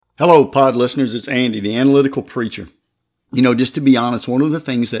Hello, pod listeners. It's Andy, the analytical preacher. Just to be honest, one of the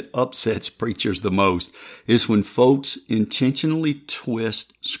things that upsets preachers the most is when folks intentionally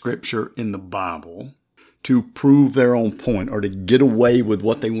twist scripture in the Bible to prove their own point or to get away with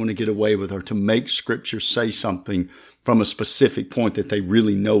what they want to get away with or to make scripture say something from a specific point that they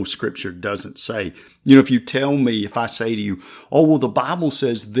really know scripture doesn't say. If you tell me, if I say to you, oh, well, the Bible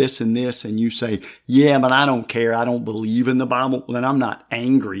says this, and you say, yeah, but I don't care. I don't believe in the Bible. Then I'm not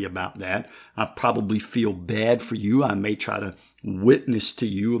angry about that. I probably feel bad for you. I may try to witness to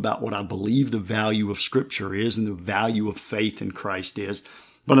you about what I believe the value of scripture is and the value of faith in Christ is.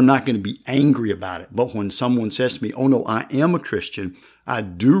 But I'm not going to be angry about it. But when someone says to me, oh no, I am a Christian. I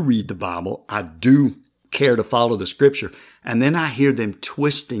do read the Bible. I do care to follow the scripture. And then I hear them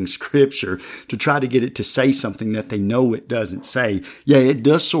twisting scripture to try to get it to say something that they know it doesn't say. Yeah, it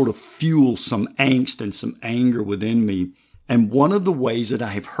does sort of fuel some angst and some anger within me. And one of the ways that I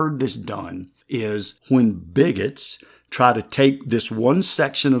have heard this done is when bigots try to take this one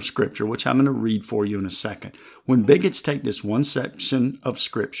section of scripture, which I'm going to read for you in a second. When bigots take this one section of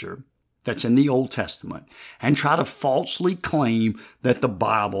scripture that's in the Old Testament and try to falsely claim that the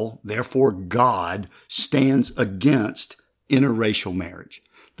Bible, therefore God, stands against interracial marriage.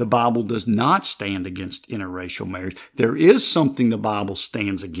 The Bible does not stand against interracial marriage. There is something the Bible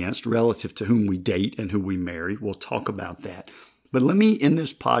stands against relative to whom we date and who we marry. We'll talk about that. But let me, in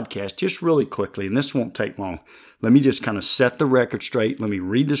this podcast, just really quickly, and this won't take long, let me just kind of set the record straight. Let me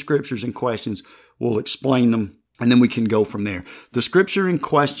read the scriptures in questions. We'll explain them. And then we can go from there. The scripture in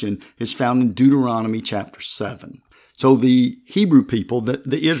question is found in Deuteronomy chapter 7. So the Hebrew people,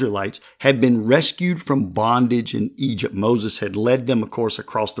 the Israelites, had been rescued from bondage in Egypt. Moses had led them, of course,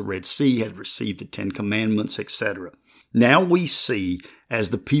 across the Red Sea, had received the 10 Commandments, etc. Now we see, as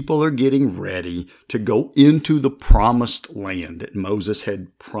the people are getting ready to go into the promised land that Moses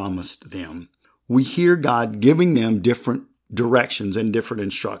had promised them, we hear God giving them different directions and different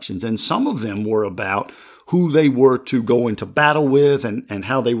instructions. And some of them were about who they were to go into battle with and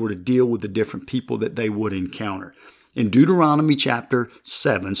how they were to deal with the different people that they would encounter. In Deuteronomy chapter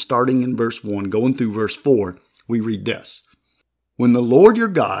 7, starting in verse 1, going through verse 4, we read this. When the Lord your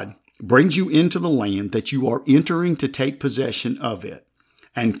God brings you into the land that you are entering to take possession of it,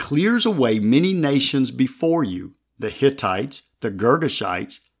 and clears away many nations before you, the Hittites, the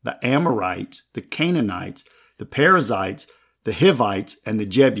Girgashites, the Amorites, the Canaanites, the Perizzites, the Hivites, and the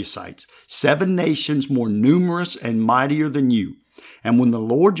Jebusites, 7 nations more numerous and mightier than you. And when the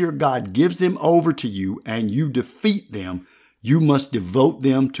Lord your God gives them over to you and you defeat them, you must devote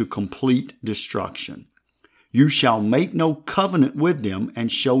them to complete destruction. You shall make no covenant with them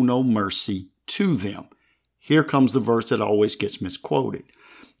and show no mercy to them. Here comes the verse that always gets misquoted.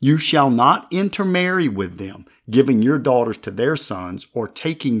 You shall not intermarry with them, giving your daughters to their sons or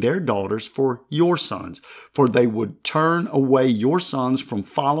taking their daughters for your sons, for they would turn away your sons from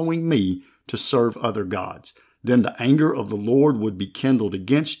following me to serve other gods. Then the anger of the Lord would be kindled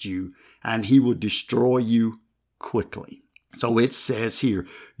against you, and he would destroy you quickly. So it says here,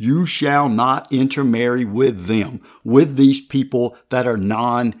 you shall not intermarry with them, with these people that are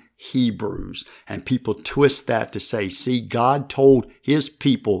non-Hebrews. And people twist that to say, see, God told his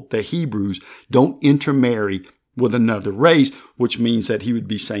people, the Hebrews, don't intermarry with another race, which means that he would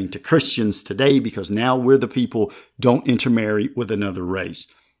be saying to Christians today, because now we're the people, don't intermarry with another race.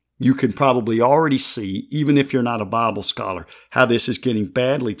 You can probably already see, even if you're not a Bible scholar, how this is getting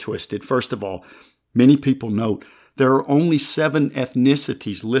badly twisted. First of all, many people note there are only 7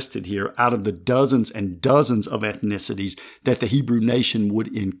 ethnicities listed here out of the dozens and dozens of ethnicities that the Hebrew nation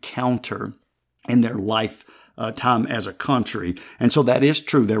would encounter in their lifetime as a country. And so that is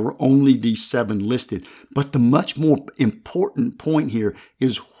true. There were only these 7 listed. But the much more important point here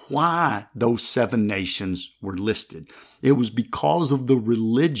is why those 7 nations were listed. It was because of the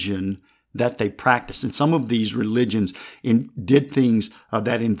religion that they practiced. And some of these religions did things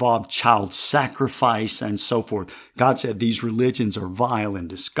that involved child sacrifice and so forth. God said these religions are vile and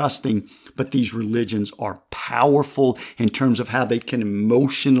disgusting, but these religions are powerful in terms of how they can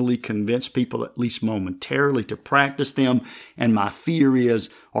emotionally convince people, at least momentarily, to practice them. And my fear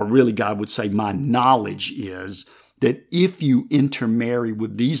is, or really God would say my knowledge is, that if you intermarry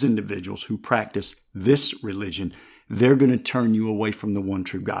with these individuals who practice this religion, they're going to turn you away from the one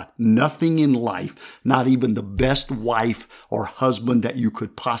true God. Nothing in life, not even the best wife or husband that you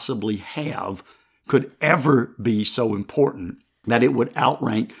could possibly have, could ever be so important that it would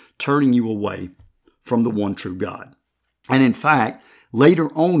outrank turning you away from the one true God. And in fact, Later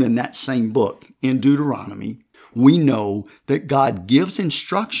on in that same book, in Deuteronomy, we know that God gives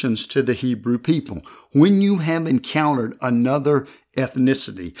instructions to the Hebrew people. When you have encountered another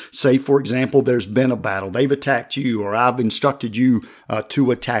ethnicity, say, for example, there's been a battle, they've attacked you, or I've instructed you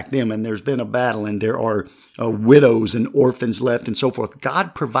to attack them, and there's been a battle, and there are widows and orphans left and so forth.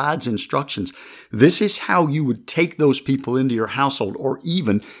 God provides instructions. This is how you would take those people into your household, or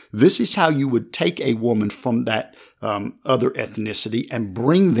even this is how you would take a woman from that other ethnicity and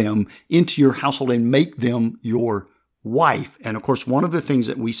bring them into your household and make them your wife. And of course, one of the things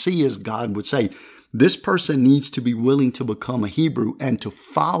that we see is God would say, this person needs to be willing to become a Hebrew and to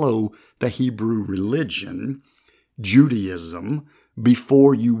follow the Hebrew religion, Judaism,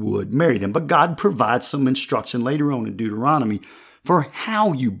 before you would marry them. But God provides some instruction later on in Deuteronomy for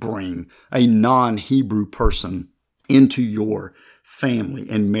how you bring a non-Hebrew person into your family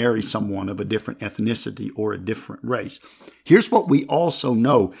and marry someone of a different ethnicity or a different race. Here's what we also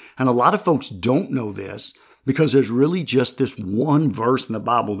know, and a lot of folks don't know this because there's really just this one verse in the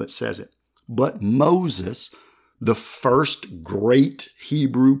Bible that says it. But Moses, the first great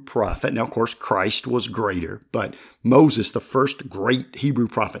Hebrew prophet, now of course Christ was greater, but Moses, the first great Hebrew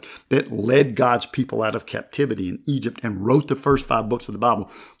prophet that led God's people out of captivity in Egypt and wrote the first 5 books of the Bible,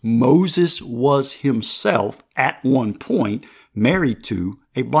 Moses was himself at one point married to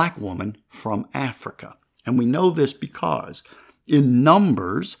a black woman from Africa. And we know this because in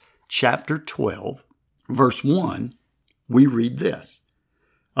Numbers chapter 12, verse 1, we read this.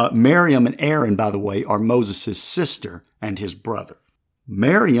 Miriam and Aaron, by the way, are Moses' sister and his brother.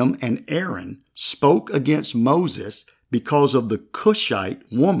 Miriam and Aaron spoke against Moses because of the Cushite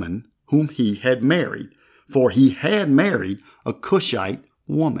woman whom he had married, for he had married a Cushite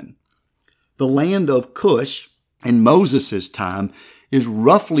woman. The land of Cush in Moses' time is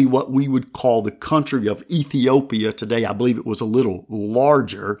roughly what we would call the country of Ethiopia today. I believe it was a little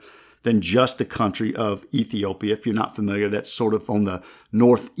larger than just the country of Ethiopia. If you're not familiar, that's sort of on the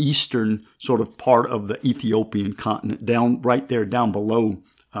northeastern sort of part of the Ethiopian continent, down right there, down below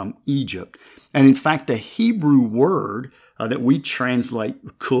Egypt. And in fact, the Hebrew word that we translate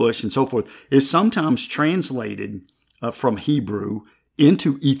Cush and so forth is sometimes translated from Hebrew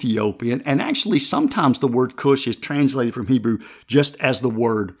into Ethiopian. And actually, sometimes the word Cush is translated from Hebrew just as the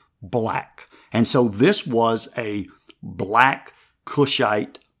word black. And so this was a black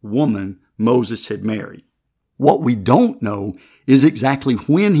Cushite woman Moses had married. What we don't know is exactly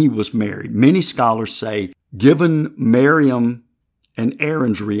when he was married. Many scholars say, given Miriam and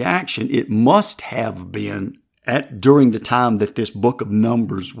Aaron's reaction, it must have been during the time that this book of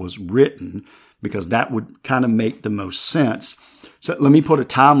Numbers was written, because that would kind of make the most sense. So let me put a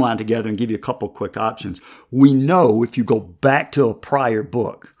timeline together and give you a couple quick options. We know if you go back to a prior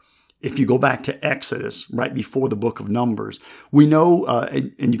book, if you go back to Exodus, right before the book of Numbers, we know,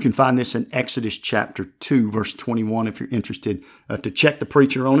 and you can find this in Exodus chapter 2, verse 21, if you're interested to check the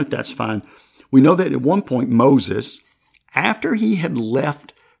preacher on it, that's fine. We know that at one point Moses, after he had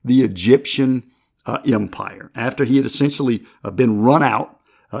left the Egyptian empire, after he had essentially been run out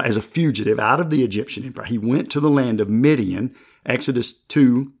as a fugitive out of the Egyptian empire, he went to the land of Midian. Exodus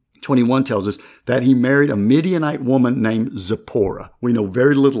 2:21 tells us that he married a Midianite woman named Zipporah. We know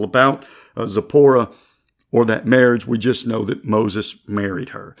very little about Zipporah or that marriage. We just know that Moses married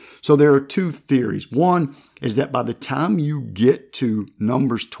her. So there are two theories. One is that by the time you get to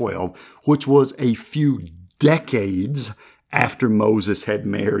Numbers 12, which was a few decades after Moses had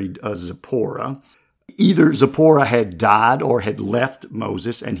married Zipporah, either Zipporah had died or had left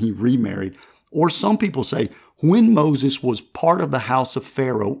Moses and he remarried, or some people say when Moses was part of the house of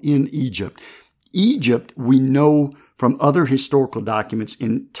Pharaoh in Egypt. Egypt, we know from other historical documents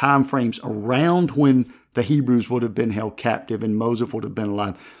in time frames around when the Hebrews would have been held captive and Moses would have been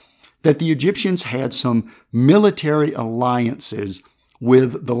alive, that the Egyptians had some military alliances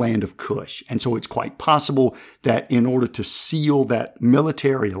with the land of Cush. And so it's quite possible that in order to seal that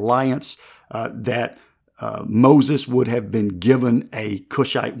military alliance, Moses would have been given a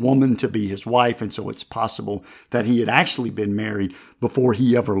Cushite woman to be his wife. And so it's possible that he had actually been married before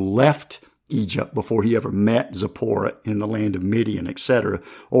he ever left Egypt, before he ever met Zipporah in the land of Midian, etc.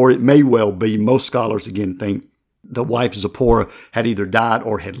 Or it may well be, most scholars again think, the wife Zipporah had either died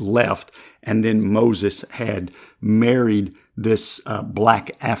or had left, and then Moses had married this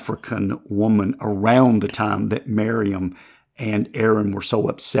black African woman around the time that Miriam and Aaron were so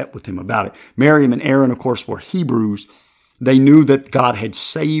upset with him about it. Miriam and Aaron, of course, were Hebrews. They knew that God had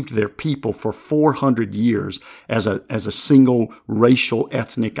saved their people for 400 years as a single racial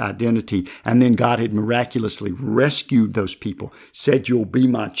ethnic identity. And then God had miraculously rescued those people, said, you'll be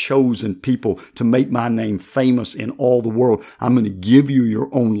my chosen people to make my name famous in all the world. I'm going to give you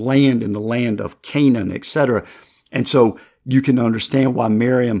your own land in the land of Canaan, etc. And so you can understand why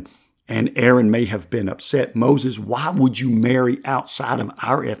Miriam and Aaron may have been upset. Moses, why would you marry outside of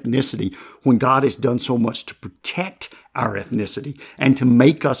our ethnicity when God has done so much to protect our ethnicity and to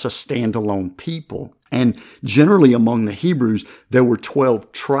make us a standalone people? And generally among the Hebrews, there were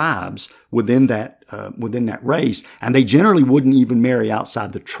 12 tribes within that race, and they generally wouldn't even marry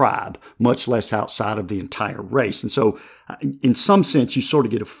outside the tribe, much less outside of the entire race. And so in some sense, you sort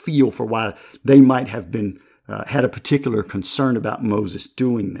of get a feel for why they might have been had a particular concern about Moses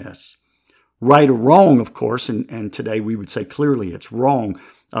doing this. Right or wrong, of course, and today we would say clearly it's wrong.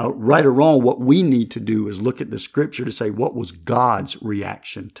 Right or wrong, what we need to do is look at the scripture to say, what was God's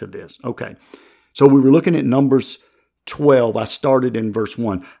reaction to this? Okay, so we were looking at Numbers 12. I started in verse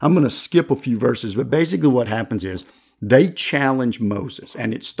 1. I'm going to skip a few verses, but basically what happens is they challenge Moses,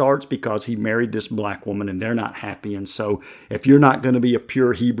 and it starts because he married this black woman and they're not happy. And so if you're not going to be a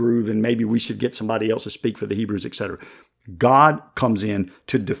pure Hebrew, then maybe we should get somebody else to speak for the Hebrews, etc. God comes in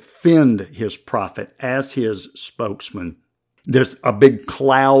to defend his prophet as his spokesman. There's a big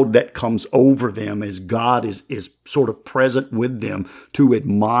cloud that comes over them as God is sort of present with them to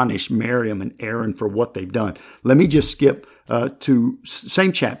admonish Miriam and Aaron for what they've done. Let me just skip to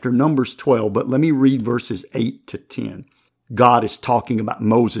same chapter, Numbers 12, but let me read verses 8 to 10. God is talking about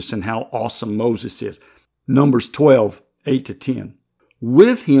Moses and how awesome Moses is. Numbers 12, 8 to 10.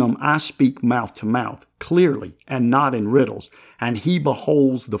 With him I speak mouth to mouth, clearly, and not in riddles, and he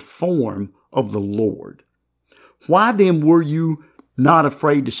beholds the form of the Lord. Why then were you not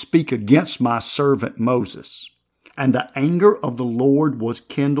afraid to speak against my servant Moses? And the anger of the Lord was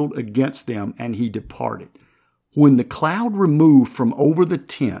kindled against them, and he departed. When the cloud removed from over the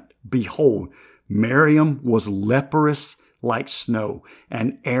tent, behold, Miriam was leprous like snow.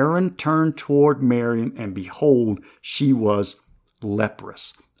 And Aaron turned toward Miriam, and behold, she was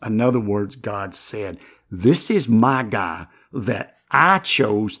leprous. In other words, God said, this is my guy that I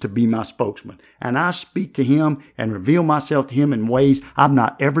chose to be my spokesman, and I speak to him and reveal myself to him in ways I've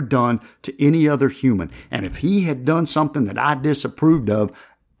not ever done to any other human. And if he had done something that I disapproved of,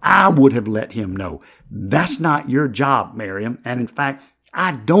 I would have let him know. That's not your job, Miriam. And in fact,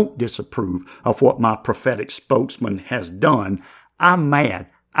 I don't disapprove of what my prophetic spokesman has done. I'm mad.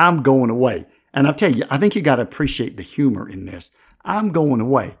 I'm going away. And I'll tell you, I think you got to appreciate the humor in this. I'm going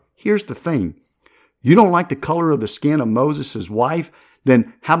away. Here's the thing. You don't like the color of the skin of Moses' wife?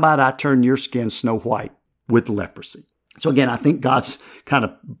 Then how about I turn your skin snow white with leprosy? So again, I think God's kind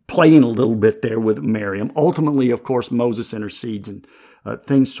of playing a little bit there with Miriam. Ultimately, of course, Moses intercedes and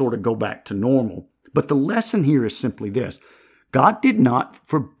things sort of go back to normal. But the lesson here is simply this. God did not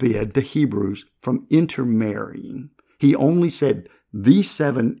forbid the Hebrews from intermarrying. He only said these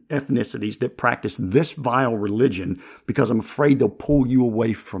 7 ethnicities that practice this vile religion because I'm afraid they'll pull you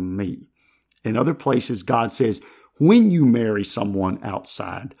away from me. In other places, God says, when you marry someone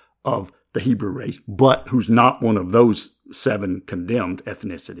outside of the Hebrew race, but who's not one of those 7 condemned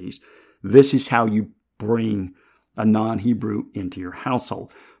ethnicities, this is how you bring a non-Hebrew into your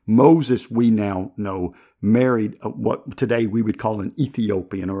household. Moses, we now know, married what today we would call an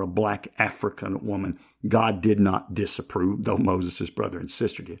Ethiopian or a black African woman. God did not disapprove, though Moses' brother and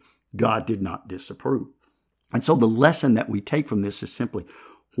sister did. God did not disapprove. And so the lesson that we take from this is simply,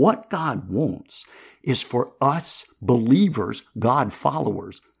 what God wants is for us believers, God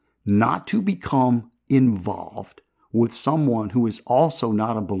followers, not to become involved with someone who is also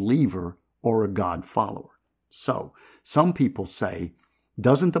not a believer or a God follower. So some people say,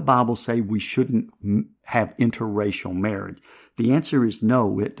 doesn't the Bible say we shouldn't have interracial marriage? The answer is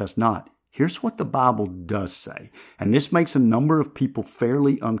no, it does not. Here's what the Bible does say, and this makes a number of people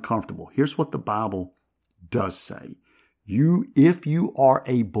fairly uncomfortable. Here's what the Bible does say. If you are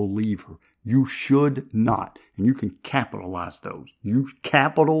a believer, you should not, and you can capitalize those, you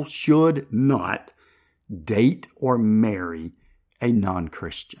should not date or marry a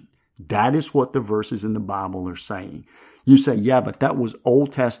non-Christian. That is what the verses in the Bible are saying. You say, yeah, but that was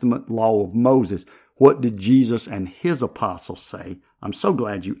Old Testament law of Moses. What did Jesus and his apostles say? I'm so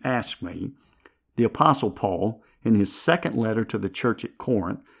glad you asked me. The Apostle Paul, in his second letter to the church at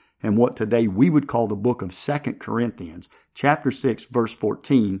Corinth, and what today we would call the book of 2 Corinthians, chapter 6, verse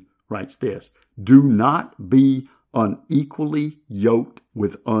 14, writes this, do not be unequally yoked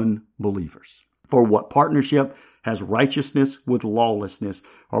with unbelievers. For what partnership has righteousness with lawlessness,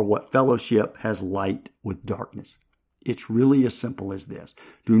 or what fellowship has light with darkness? It's really as simple as this.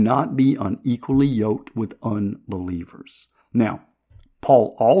 Do not be unequally yoked with unbelievers. Now,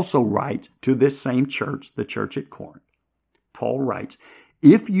 Paul also writes to this same church, the church at Corinth. Paul writes,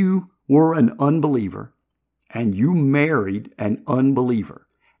 if you were an unbeliever and you married an unbeliever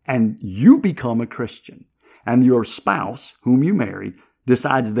and you become a Christian and your spouse, whom you married,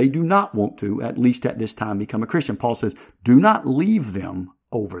 decides they do not want to, at least at this time, become a Christian, Paul says, do not leave them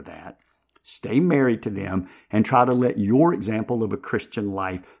over that. Stay married to them and try to let your example of a Christian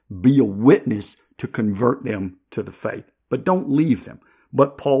life be a witness to convert them to the faith. But don't leave them.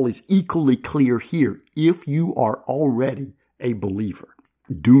 But Paul is equally clear here. If you are already a believer,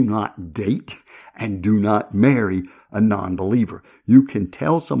 do not date and do not marry a non-believer. You can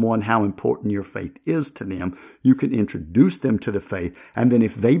tell someone how important your faith is to them. You can introduce them to the faith. And then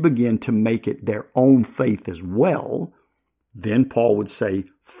if they begin to make it their own faith as well, then Paul would say,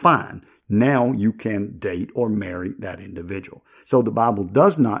 fine, now you can date or marry that individual. So the Bible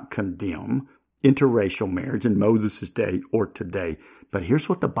does not condemn interracial marriage in Moses' day or today. But here's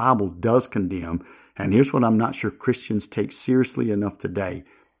what the Bible does condemn, and here's what I'm not sure Christians take seriously enough today.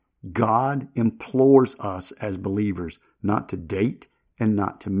 God implores us as believers not to date and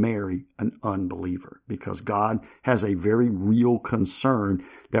not to marry an unbeliever, because God has a very real concern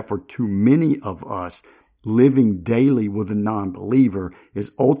that for too many of us, living daily with a non-believer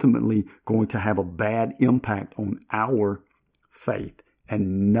is ultimately going to have a bad impact on our faith.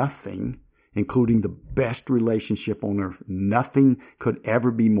 And nothing, including the best relationship on earth, nothing could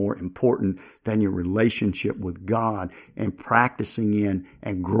ever be more important than your relationship with God and practicing in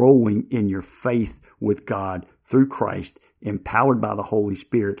and growing in your faith with God through Christ, empowered by the Holy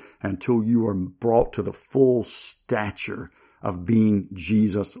Spirit, until you are brought to the full stature of being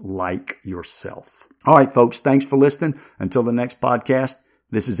Jesus like yourself. All right, folks, thanks for listening. Until the next podcast,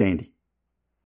 this is Andy.